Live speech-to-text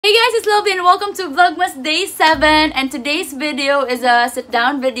Hey guys, it's Lovely and welcome to Vlogmas Day 7. And today's video is a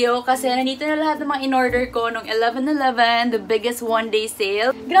sit-down video kasi nandito na lahat ng mga in-order ko nung 11/11, the biggest one-day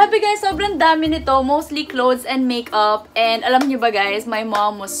sale. Grabe guys, sobrang dami nito. Mostly clothes and makeup. And alam niyo ba guys, my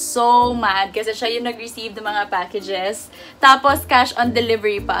mom was so mad kasi siya yung nag-receive ng mga packages. Tapos cash on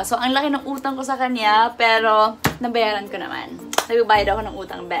delivery pa. So ang laki ng utang ko sa kanya, pero nabayaran ko naman. Nagbayad ako ng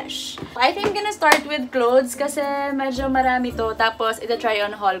utang, besh. I think I'm gonna start with clothes kasi medyo marami to. Tapos, ita-try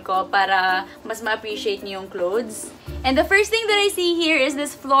on haul ko para mas ma-appreciate niyo yung clothes. And the first thing that I see here is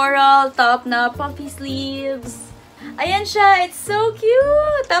this floral top na puffy sleeves. Ayan siya. It's so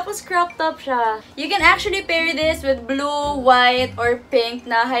cute! Tapos, crop top siya. You can actually pair this with blue, white, or pink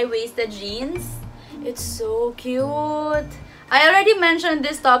na high-waisted jeans. It's so cute! I already mentioned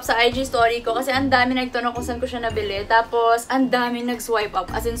this top sa IG story ko kasi ang dami nagtanong kung saan ko siya nabili. Tapos, ang dami nag-swipe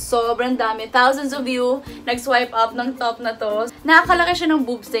up. As in, sobrang dami. Thousands of you nag-swipe up ng top na to. Nakakalaki siya ng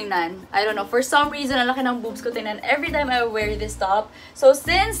boobs tingnan. I don't know. For some reason, ang laki ng boobs ko tingnan every time I wear this top. So,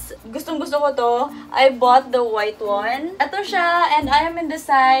 since gustong-gusto ko to, I bought the white one. Ito siya, and I am in the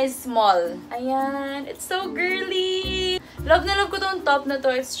size small. Ayan. It's so girly. Love na love ko tong top na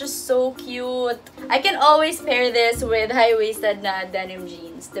to. It's just so cute. I can always pair this with high-waisted na denim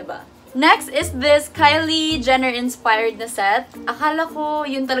jeans, diba? Next is this Kylie Jenner-inspired na set. Akala ko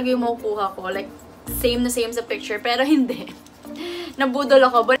yun talaga yung makukuha ko. Like, same na same sa picture, pero hindi. Nabudol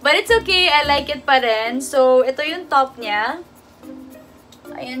ako. But it's okay. I like it pa rin. So, ito yung top niya.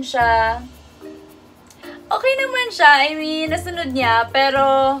 Ayan siya. Okay naman siya. I mean, nasunod niya.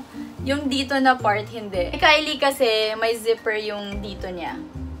 Pero, yung dito na part, hindi. Kylie kasi, may zipper yung dito niya.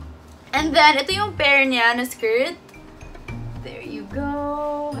 And then, ito yung pair niya na skirt. There you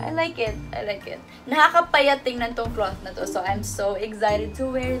go. I like it. I like it. Nakakapayat tingnan tong cloth na to. So, I'm so excited to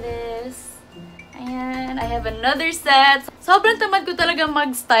wear this. Ayan. I have another set. Sobrang tamad ko talaga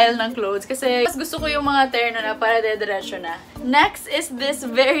mag-style ng clothes kasi mas gusto ko yung mga terno na para dediretso na. Next is this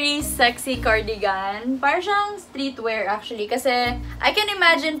very sexy cardigan. Parang siyang streetwear actually kasi I can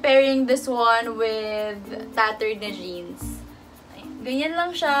imagine pairing this one with tattered na jeans. Ganyan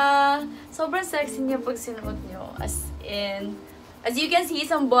lang siya. Sobrang sexy niya pag sinuot nyo. As you can see,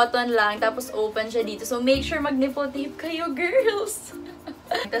 isang button lang, tapos open siya dito. So, make sure mag-nipple tape kayo, girls!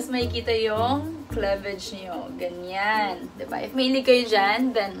 Tapos makikita yung cleavage niyo. Ganyan. Diba? If mahilig kayo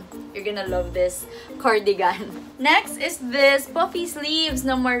dyan, then you're gonna love this cardigan. Next is this puffy sleeves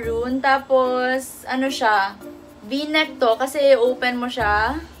na maroon. Tapos, ano siya? V-neck to, kasi open mo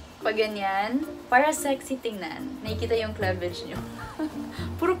siya. Pag ganyan. Para sexy tingnan. Nakikita yung cleavage niyo.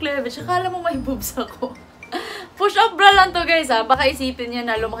 Puro cleavage. Akala mo may boobs ako. Push-up bra lang to guys ha. Baka isipin niya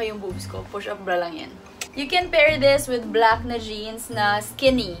na lumaki yung boobs ko. Push-up bra lang yan. You can pair this with black na jeans na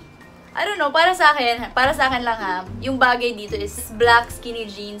skinny. I don't know, para sa akin lang ha, yung bagay dito is black skinny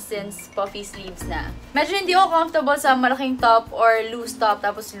jeans since puffy sleeves na. Medyo hindi ako comfortable sa malaking top or loose top,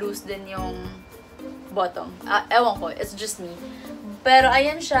 tapos loose din yung bottom. Ewan ko, it's just me. Pero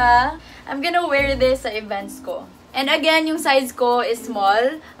ayan siya. I'm gonna wear this sa events ko. And again, yung size ko is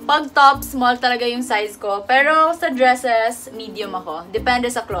small. Pag top, small talaga yung size ko. Pero sa dresses, medium ako. Depende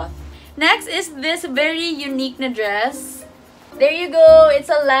sa cloth. Next is this very unique na dress. There you go.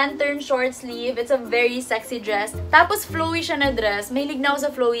 It's a lantern short sleeve. It's a very sexy dress. Tapos flowy siya na dress. Mahilig na ako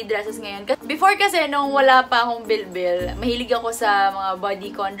sa flowy dresses ngayon. Before kasi, nung wala pa akong bilbil, mahilig ako sa mga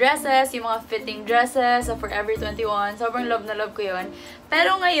bodycon dresses, yung mga fitting dresses sa Forever 21. Sobrang love na love ko yun.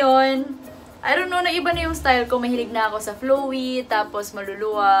 Pero ngayon, I don't know, naiba na yung style ko. Mahilig na ako sa flowy, tapos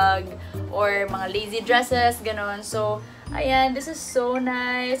maluluwag, or mga lazy dresses, ganon. So, ayan, this is so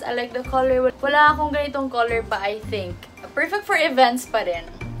nice. I like the color. Wala akong ganitong color pa, I think. Perfect for events pa rin.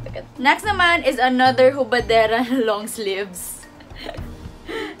 Next naman is another hubadera na long sleeves.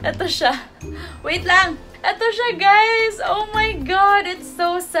 Ito siya. Wait lang! Ito siya, guys! Oh my God! It's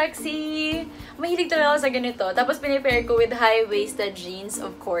so sexy! Mahilig talaga ako sa ganito. Tapos pinipair ko with high-waisted jeans,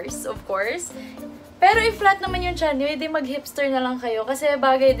 of course. Of course. Pero if flat naman yung chan nyo, hindi mag-hipster na lang kayo. Kasi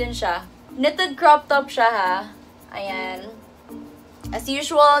bagay din siya. Knitted crop top siya, ha? Ayan. As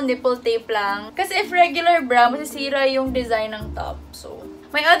usual, nipple tape lang. Kasi if regular bra, masisira yung design ng top. So,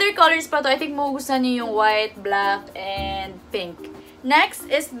 may other colors pa to. I think magugustuhan nyo yung white, black, and pink. Next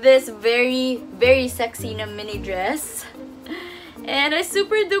is this very, very sexy na mini dress. And I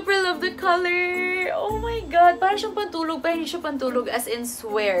super duper love the color. Oh my God. Parang siyang pantulog. Pero hindi siya pantulog as in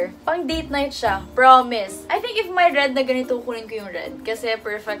swear. Pang date night siya. Promise. I think if may red na ganito, kunin ko yung red. Kasi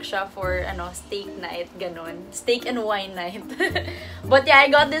perfect siya for, steak night. Ganon. Steak and wine night. But yeah, I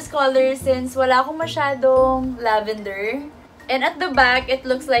got this color since wala akong masyadong lavender. And at the back, it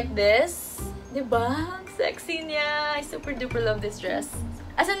looks like this. Diba? Sexy niya. I super duper love this dress.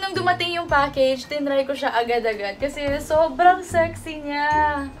 As in, nung dumating yung package, tinry ko siya agad-agad kasi sobrang sexy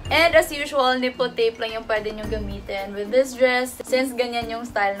niya. And as usual, nipple tape lang yung pwede nyo gamitin with this dress. Since ganyan yung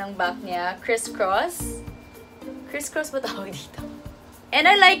style ng back niya, crisscross. Crisscross ba tawag dito? And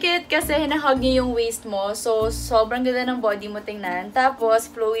I like it kasi hinahug niya yung waist mo. So, sobrang ganda ng body mo tingnan.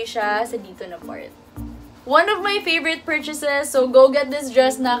 Tapos, flowy siya sa dito na part. One of my favorite purchases, so go get this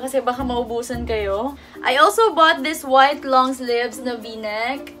dress na kasi baka maubusan kayo. I also bought this white long sleeves na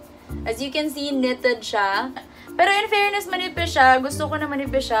v-neck. As you can see, knitted siya. Pero in fairness, manipis siya. Gusto ko na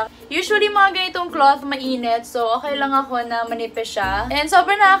manipis siya. Usually, mga ganitong cloth mainit. So, okay lang ako na manipis siya. And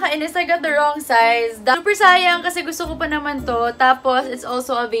sobrang nakakainis. I got the wrong size. Super sayang kasi gusto ko pa naman to. Tapos, it's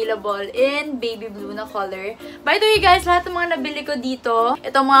also available in baby blue na color. By the way, guys, lahat ng mga nabili ko dito,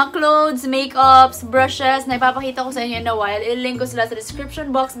 itong mga clothes, makeups, brushes, na ipapakita ko sa inyo in a while. I-link ko sila sa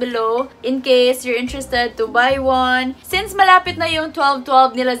description box below in case you're interested to buy one. Since malapit na yung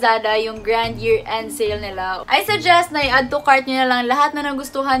 12/12 ni Lazada, yung grand year-end sale nila, I suggest na i-add to cart nyo na lang lahat na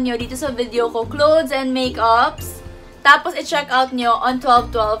nagustuhan nyo dito sa video ko, clothes and makeups. Tapos i-check out nyo on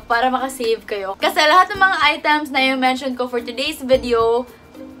 12/12 para makasave kayo. Kasi lahat ng mga items na yung mention ko for today's video,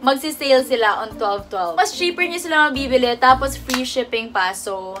 magsisale sila on 12/12. Mas cheaper nyo sila mabibili, tapos free shipping pa.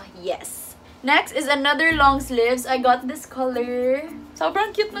 So, yes. Next is another long sleeves. I got this color. Sobrang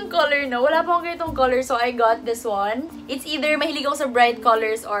cute ng color, no? Wala pa akong ganitong color, so I got this one. It's either mahilig ako sa bright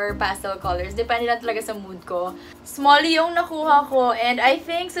colors or pastel colors. Depende lang talaga sa mood ko. Small yung nakuha ko, and I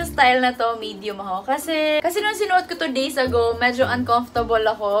think sa style na to, medium ako. Kasi nung sinuot ko to days ago, medyo uncomfortable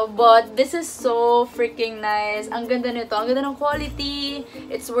ako. But this is so freaking nice. Ang ganda nito. Ang ganda ng quality.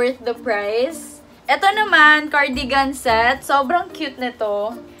 It's worth the price. Ito naman, cardigan set. Sobrang cute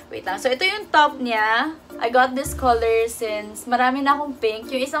nito. Wait lang. So, ito yung top niya. I got this color since marami na akong pink.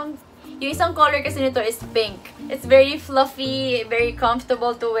 Yung isang color kasi nito is pink. It's very fluffy, very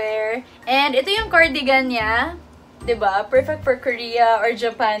comfortable to wear. And ito yung cardigan niya. Diba? Perfect for Korea or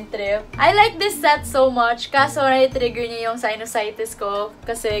Japan trip. I like this set so much. Kaso, na-trigger niya yung sinusitis ko.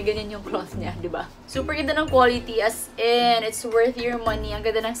 Kasi ganyan yung cloth niya, diba? Super ganda ng quality, as in, it's worth your money. Ang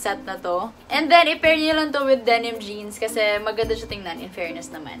ganda ng set na to. And then, i-pair niyo lang to with denim jeans kasi maganda siya tingnan, in fairness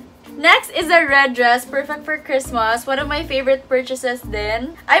naman. Next is a red dress. Perfect for Christmas. One of my favorite purchases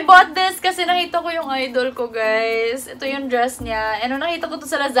din. I bought this kasi nakita ko yung idol ko, guys. Ito yung dress niya. And nung nakita ko to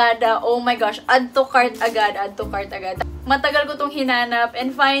sa Lazada, oh my gosh, add to cart agad. Add to cart agad. Matagal ko tong hinanap.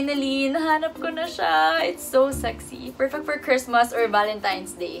 And finally, nahanap ko na siya. It's so sexy. Perfect for Christmas or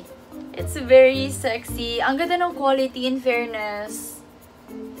Valentine's Day. It's very sexy. Ang ganda ng quality, in fairness.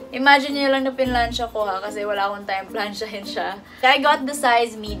 Imagine nyo lang na pinlansya ko ha, kasi wala akong time plansyahin siya. I got the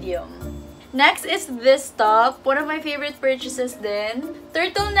size medium. Next is this top. One of my favorite purchases din.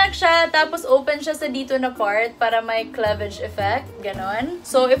 Turtleneck siya, tapos open siya sa dito na part para may cleavage effect. Ganon.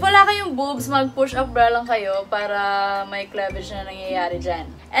 So, if wala kayong boobs, mag-push up bra lang kayo para may cleavage na nangyayari dyan.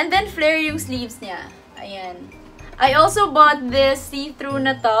 And then, flare yung sleeves niya. Ayan. I also bought this see-through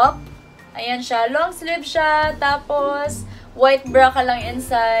na top. Ayan siya. Long sleeve siya, tapos white bra ka lang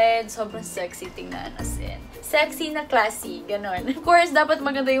inside. Sobrang sexy tingnan, as in. Sexy na classy, ganon. Of course, dapat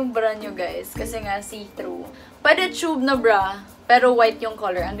maganda yung bra nyo, guys. Kasi nga, see-through. Pwede tube na bra, pero white yung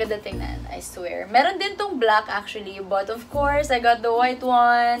color. Ang ganda tingnan, I swear. Meron din tong black, actually. But of course, I got the white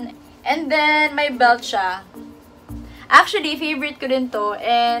one. And then, may belt siya. Actually, favorite ko din to.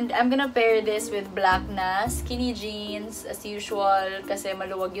 And I'm gonna pair this with black na skinny jeans, as usual. Kasi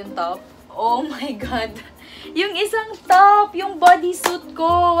maluwag yung top. Oh my God. Yung isang top, yung bodysuit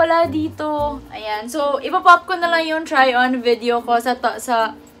ko, wala dito. Ayan. So, ipapop ko na lang yung try-on video ko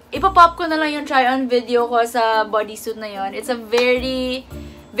ipapop ko na lang yung try-on video ko sa bodysuit na yon. It's a very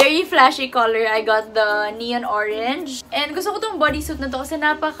flashy color. I got the neon orange. And gusto ko tong bodysuit na to kasi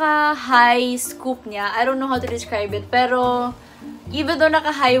napaka-high scoop niya. I don't know how to describe it. Pero, even though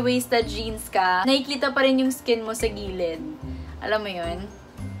naka-high-waisted jeans ka, nakikita pa rin yung skin mo sa gilid. Alam mo yun?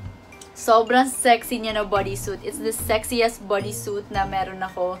 Sobrang sexy niya na bodysuit. It's the sexiest bodysuit na meron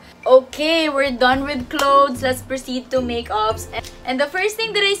ako. Okay, we're done with clothes. Let's proceed to makeups. And the first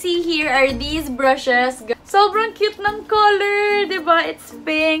thing that I see here are these brushes. Sobrang cute ng color, diba? It's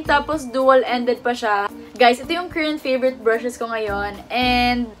pink, tapos dual-ended pa siya. Guys, ito yung current favorite brushes ko ngayon.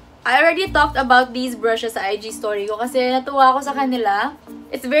 And I already talked about these brushes sa IG story ko kasi natuwa ako sa kanila.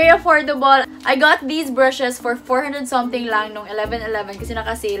 It's very affordable. I got these brushes for 400 something lang nung 11/11 kasi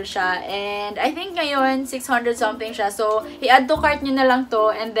naka-sale siya. And I think ngayon 600 something siya. So, i-add to cart nyo na lang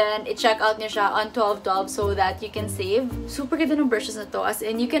to and then i-check out nyo siya on 12/12 so that you can save. Super ganda ng brushes na to. As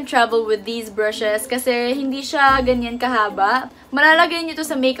in, you can travel with these brushes kasi hindi siya ganyan kahaba. Malalagay nyo to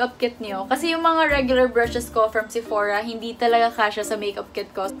sa makeup kit nyo. Kasi yung mga regular brushes ko from Sephora, hindi talaga kasya sa makeup kit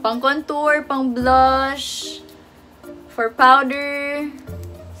ko. Pang contour, pang blush, for powder,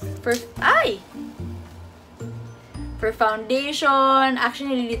 for foundation.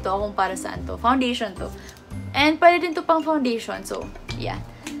 Actually, nililito kung para saan to. Foundation to. And pwede din to pang foundation. So, yeah.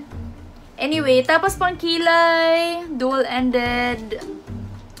 Anyway, tapos pang kilay, dual-ended.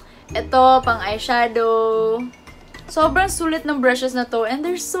 Ito, pang eyeshadow. Sobrang sulit ng brushes na to. And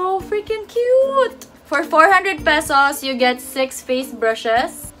they're so freaking cute! For 400 pesos, you get 6 face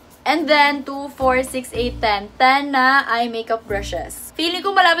brushes. And then, 2, 4, 6, 8, 10. 10 na eye makeup brushes. Feeling ko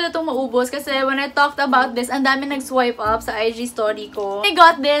malapit na itong maubos kasi when I talked about this, ang dami nag-swipe up sa IG story ko. I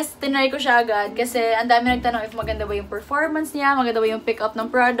got this, tinry ko siya agad kasi ang dami nagtanong if maganda ba yung performance niya, maganda ba yung pick up ng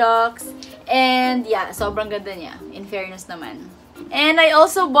products. And yeah, sobrang ganda niya. In fairness naman. And I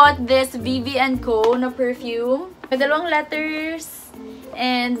also bought this VV&Co na perfume. May dalawang letters.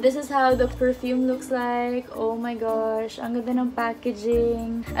 And this is how the perfume looks like. Oh my gosh, ang ganda ng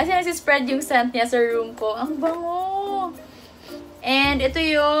packaging. As in, nasi-spread yung scent niya sa room ko. Ang bango! And ito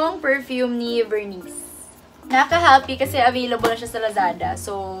yung perfume ni Vernice. Nakaka-happy kasi available na siya sa Lazada.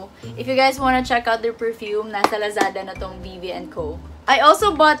 So, if you guys wanna check out their perfume, nasa Lazada na tong VV&Co. I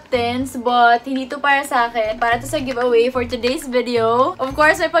also bought tints, but hindi to para sa akin. Para to sa giveaway for today's video. Of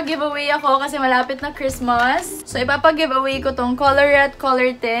course, may pag-giveaway ako kasi malapit na Christmas. So, ipapag-giveaway ko tong Colorette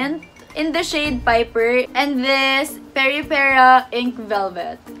Color Tint in the shade Piper and this Peri Pera Ink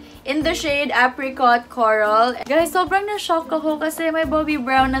Velvet in the shade Apricot Coral. Guys, sobrang na-shock ako kasi may Bobbi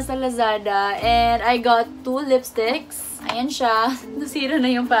Brown na sa Lazada and I got 2 lipsticks. Ayan siya. Nasira na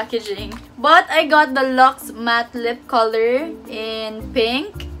yung packaging. But I got the Luxe Matte Lip Color in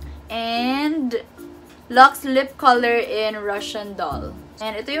pink and Luxe Lip Color in Russian Doll.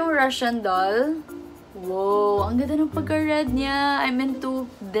 And ito yung Russian Doll. Wow, ang ganda ng pagka-red niya. I'm into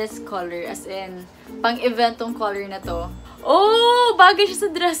this color. As in, pang-event tong color na to. Oh, bagay siya sa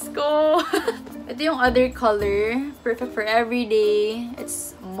dress ko. Ito yung other color. Perfect for everyday.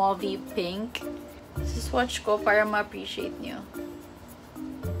 It's mauvey pink. Swatch ko para ma-appreciate nyo.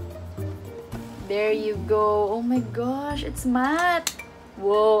 There you go. Oh my gosh, it's matte.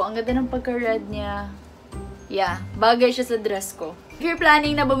 Wow, ang ganda ng pagka-red niya. Yeah, bagay siya sa dress ko. If you're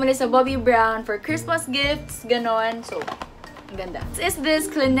planning na bumili sa Bobbi Brown for Christmas gifts, ganon. So, ang ganda. This is this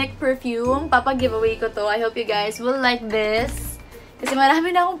Clinique perfume. Papa-giveaway ko to. I hope you guys will like this. Kasi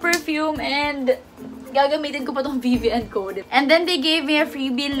marami na akong perfume and gagamitin ko pa tong VV&Co. And then they gave me a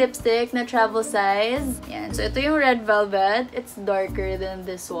freebie lipstick na travel size. Yan. So, ito yung red velvet. It's darker than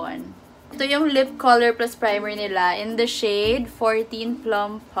this one. Ito yung lip color plus primer nila in the shade 14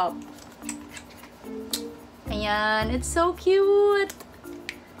 Plum Pop. Ayan. It's so cute.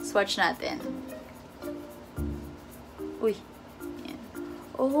 Swatch natin. Uy. Ayan.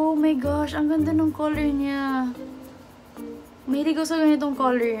 Oh my gosh. Ang ganda ng color niya. Mahilig ko sa ganitong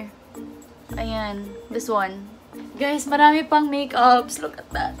color. Ayan, this one. Guys, marami pang makeups. Look at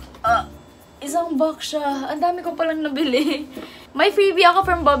that. Isang box siya. Ang dami ko palang nabili. May freebie ako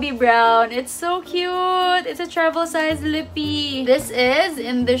from Bobbi Brown. It's so cute. It's a travel size lippy. This is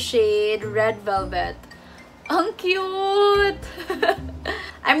in the shade Red Velvet. Ang cute!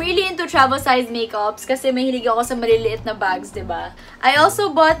 I'm really into travel size makeups kasi mahilig ako sa maliliit na bags, diba? I also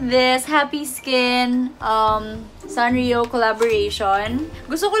bought this Happy Skin Sanrio collaboration.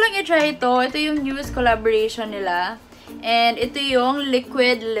 Gusto ko lang i-try ito. Ito yung newest collaboration nila. And ito yung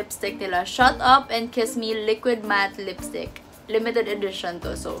liquid lipstick nila. Shut Up and Kiss Me Liquid Matte Lipstick. Limited edition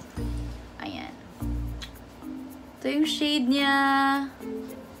to. So, ayan. Ito yung shade niya.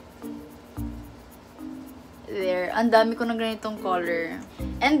 There. Ang dami ko ng ganitong color.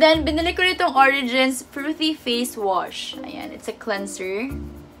 And then, binili ko itong Origins Fruity Face Wash. Ayan. It's a cleanser.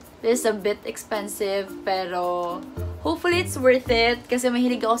 This is a bit expensive, pero hopefully it's worth it kasi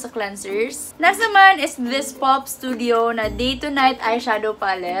mahilig ako sa cleansers. Next naman is this Pop Studio na Day to Night Eyeshadow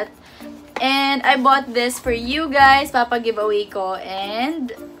Palette. And I bought this for you guys. Papa-giveaway ko.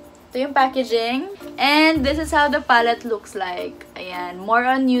 And ito yung packaging. And this is how the palette looks like. Ayan. More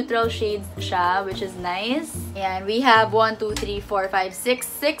on neutral shades siya, which is nice. Ayan. We have 1, 2, 3, 4, 5,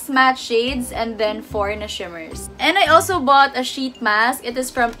 6 matte shades and then 4 na shimmers. And I also bought a sheet mask. It is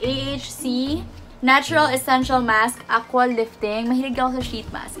from AHC. Natural Essential Mask Aqua Lifting. Mahilig ako sa sheet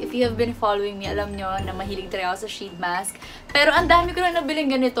mask. If you have been following me, alam nyo na mahilig talaga ako sa sheet mask. Pero ang dami ko na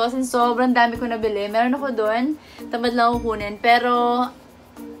nabiling ganito. Since sobrang dami ko nabili. Meron ako doon. Tamad lang ako kunin. Pero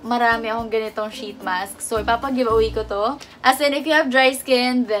marami akong ganitong sheet mask. So, ipapag-giveaway ko to. As in, if you have dry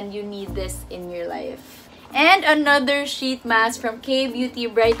skin, then you need this in your life. And another sheet mask from K-Beauty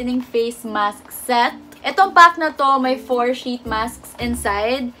Brightening Face Mask Set. Itong pack na to, may 4 sheet masks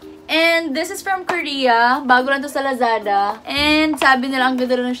inside. And this is from Korea. Bago lang to sa Lazada. And sabi nila, ang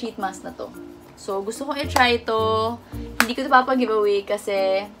ganda ng sheet mask na to. So, gusto kong i-try to. Hindi ko ito papag-giveaway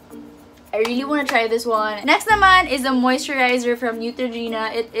kasi I really want to try this one. Next naman is a moisturizer from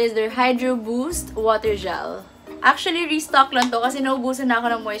Neutrogena. It is their Hydro Boost Water Gel. Actually, restock lang to kasi naubusan na ako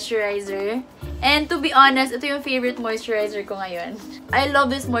ng moisturizer. And to be honest, ito yung favorite moisturizer ko ngayon. I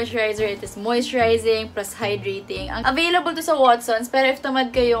love this moisturizer. It is moisturizing plus hydrating. Available to sa Watsons, pero if tamad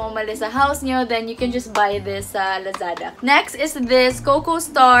kayo umalis sa house nyo, then you can just buy this sa Lazada. Next is this Coco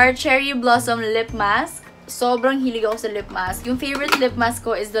Star Cherry Blossom Lip Mask. Sobrang hilig ako sa lip mask. Yung favorite lip mask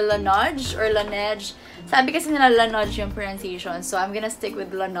ko is the Laneige or Laneige. Sabi kasi nila Laneige yung pronunciation. So, I'm gonna stick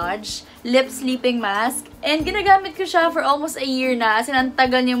with Laneige. Lip Sleeping Mask. And ginagamit ko siya for almost a year na. As in, ang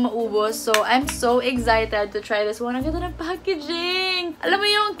tagal niyang maubos. So, I'm so excited to try this one. Ang ganda ng packaging! Alam mo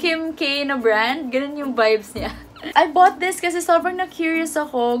yung Kim K na brand? Ganun yung vibes niya. I bought this kasi sobrang na-curious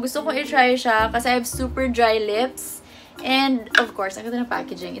ako. Gusto ko i-try siya kasi I have super dry lips. And, of course, ang ganda ng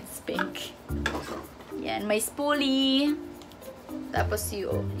packaging. It's pink. Yan, may spoolie. Tapos you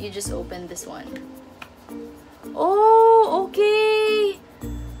just open this one. Oh, okay!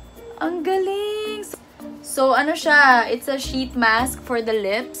 Ang galing! So, ano siya? It's a sheet mask for the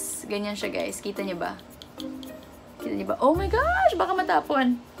lips. Ganyan siya, guys. Kita niyo ba? Kita niyo ba? Oh my gosh! Baka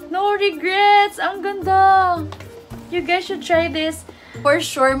matapon. No regrets! Ang ganda! You guys should try this. For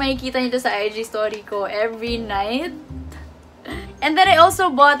sure, makikita niyo to sa IG story ko every night. And then, I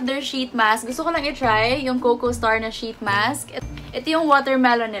also bought their sheet mask. Gusto ko lang i-try yung Coco Star na sheet mask. Ito yung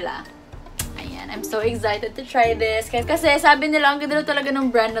watermelon nila. Ayan, I'm so excited to try this. Kasi sabi nila, ang ganda talaga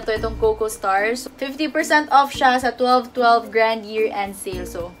ng brand na to, itong Coco Star. So, 50% off siya sa 12/12 Grand Year-End Sale.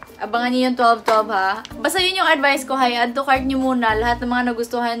 So, abangan niyo yung 12/12 ha. Basta yun yung advice ko, add to cart niyo muna lahat ng mga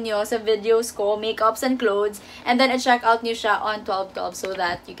nagustuhan niyo sa videos ko, makeups and clothes. And then, i-check out niyo siya on 12/12 so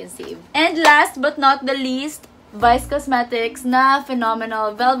that you can save. And last but not the least, Vice Cosmetics na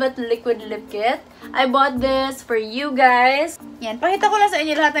Phenomenal Velvet Liquid Lip Kit. I bought this for you guys. Yan, pakita ko lang sa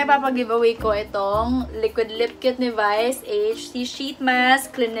inyo lahat na ipapag-giveaway ko itong Liquid Lip Kit ni Vice, HC Sheet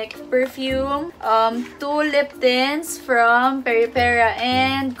Mask, Clinique Perfume, 2 lip tints from Peripera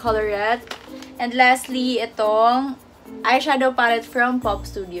and Colorette, and lastly, itong eyeshadow palette from Pop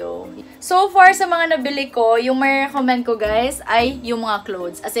Studio. So far, sa mga nabili ko, yung may recommend ko, guys, ay yung mga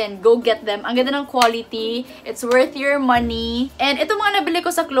clothes. As in, go get them. Ang ganda ng quality. It's worth your money. And itong mga nabili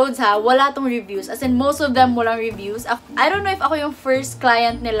ko sa clothes, ha, wala tong reviews. As in, most of them walang reviews. I don't know if ako yung first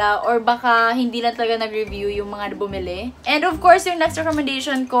client nila or baka hindi lang talaga nag-review yung mga bumili. And of course, yung next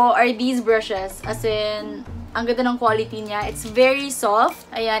recommendation ko are these brushes. As in, ang ganda ng quality niya. It's very soft.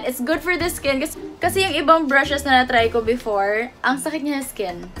 Ayan. It's good for the skin. Kasi yung ibang brushes na na-try ko before, ang sakit niya ng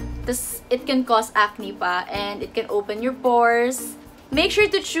skin. Tapos, it can cause acne pa. And it can open your pores. Make sure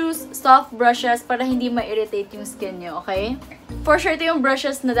to choose soft brushes para hindi ma-irritate yung skin niyo, okay? For sure, ito yung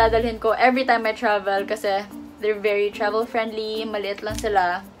brushes na dadalhin ko every time I travel kasi they're very travel-friendly. Maliit lang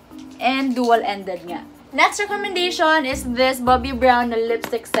sila. And dual-ended nga. Next recommendation is this Bobbi Brown na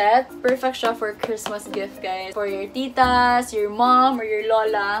lipstick set. Perfect siya for Christmas gift, guys. For your titas, your mom, or your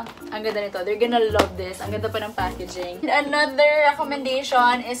lola. Ang ganda nito. They're gonna love this. Ang ganda pa ng packaging. And another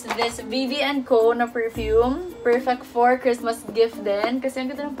recommendation is this VV & Co na perfume. Perfect for Christmas gift din. Kasi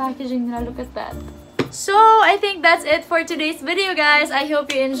ang ganda ng packaging nila. Look at that. So, I think that's it for today's video, guys. I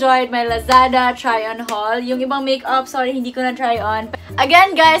hope you enjoyed my Lazada try-on haul. Yung ibang makeup, sorry, hindi ko na try on.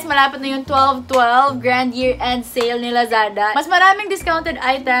 Again, guys, malapit na yung 12/12 Grand Year-End Sale ni Lazada. Mas maraming discounted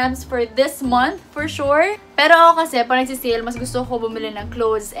items for this month, for sure. Pero ako kasi, pag nagsisale, mas gusto ko bumili ng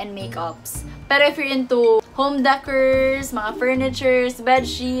clothes and makeups. Pero if you're into home decors, mga furnitures, bed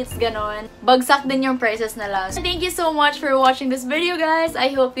sheets, ganon, bagsak din yung prices na lang. So, thank you so much for watching this video, guys.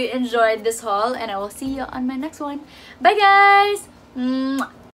 I hope you enjoyed this haul, and I will see you on my next one. Bye, guys! Mwah!